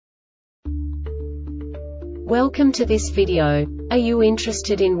Welcome to this video. Are you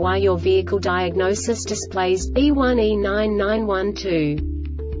interested in why your vehicle diagnosis displays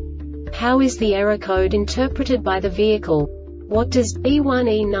B1E99-12? How is the error code interpreted by the vehicle? What does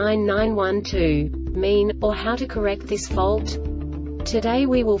B1E99-12 mean, or how to correct this fault? Today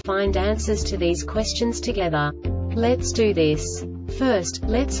we will find answers to these questions together. Let's do this. First,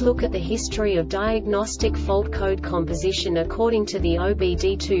 let's look at the history of diagnostic fault code composition according to the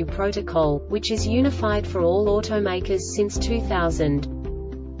OBD2 protocol, which is unified for all automakers since 2000.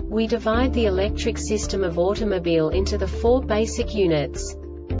 We divide the electric system of automobile into the four basic units: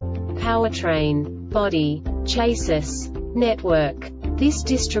 powertrain, body, chassis, network. This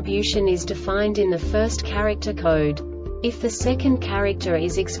distribution is defined in the first character code. If the second character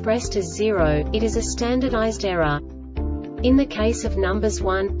is expressed as 0, it is a standardized error. In the case of numbers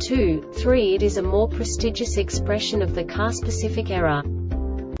 1, 2, 3, it is a more prestigious expression of the car-specific error.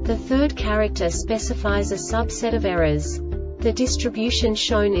 The third character specifies a subset of errors. The distribution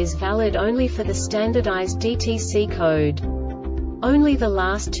shown is valid only for the standardized DTC code. Only the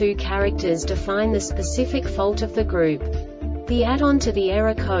last two characters define the specific fault of the group. The add-on to the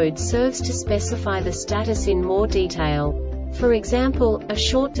error code serves to specify the status in more detail. For example, a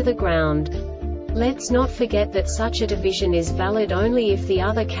short to the ground. Let's not forget that such a division is valid only if the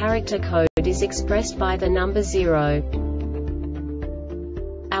other character code is expressed by the number 0.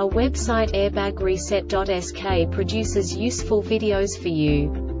 Our website airbagreset.sk produces useful videos for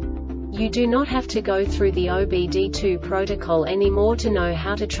you. You do not have to go through the OBD2 protocol anymore to know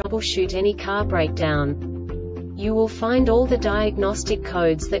how to troubleshoot any car breakdown. You will find all the diagnostic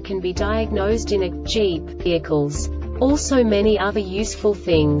codes that can be diagnosed in a Jeep vehicles. Also many other useful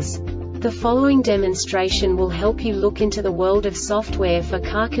things. The following demonstration will help you look into the world of software for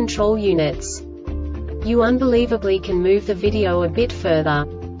car control units. You unbelievably can move the video a bit further.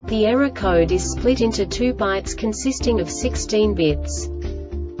 The error code is split into 2 bytes consisting of 16 bits.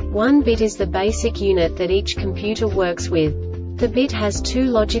 1 bit is the basic unit that each computer works with. The bit has 2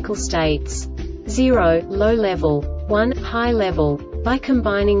 logical states: 0, low level, 1, high level. By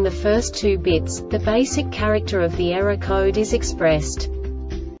combining the first 2 bits, the basic character of the error code is expressed.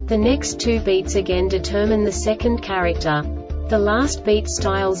 The next 2 beats again determine the second character. The last beat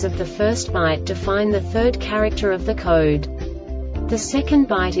styles of the first byte define the third character of the code. The second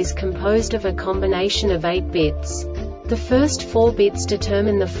byte is composed of a combination of 8 bits. The first 4 bits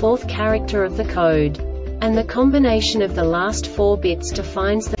determine the fourth character of the code. And the combination of the last 4 bits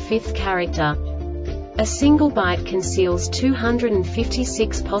defines the fifth character. A single byte conceals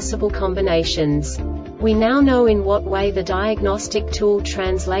 256 possible combinations. We now know in what way the diagnostic tool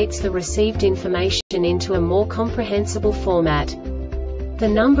translates the received information into a more comprehensible format. The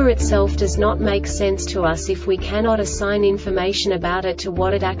number itself does not make sense to us if we cannot assign information about it to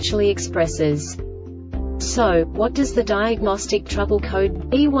what it actually expresses. So, what does the Diagnostic Trouble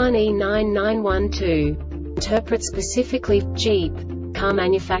Code B1E99-12 interpret specifically for Jeep car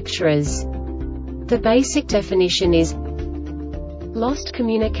manufacturers? The basic definition is lost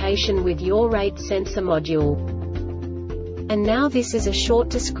communication with yaw rate sensor module. And now this is a short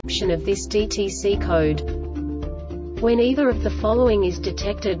description of this DTC code. When either of the following is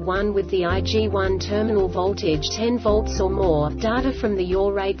detected: 1 with the IG1 terminal voltage 10 volts or more, data from the yaw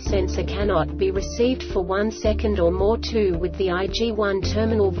rate sensor cannot be received for 1 second or more. 2 with the IG1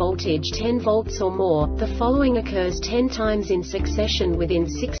 terminal voltage 10 volts or more, the following occurs 10 times in succession within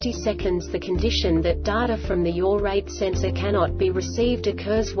 60 seconds. The condition that data from the yaw rate sensor cannot be received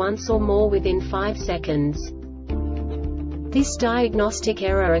occurs once or more within 5 seconds. This diagnostic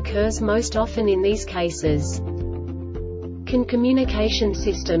error occurs most often in these cases: CAN communication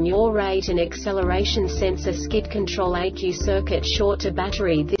system yaw rate and acceleration sensor skid control ECU circuit short to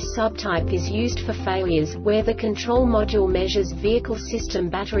battery. This subtype is used for failures where the control module measures vehicle system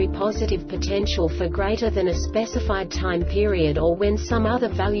battery positive potential for greater than a specified time period or when some other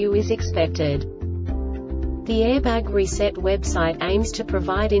value is expected. The Airbag Reset website aims to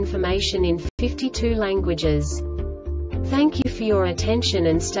provide information in 52 languages. Thank you for your attention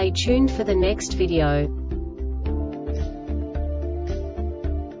and stay tuned for the next video.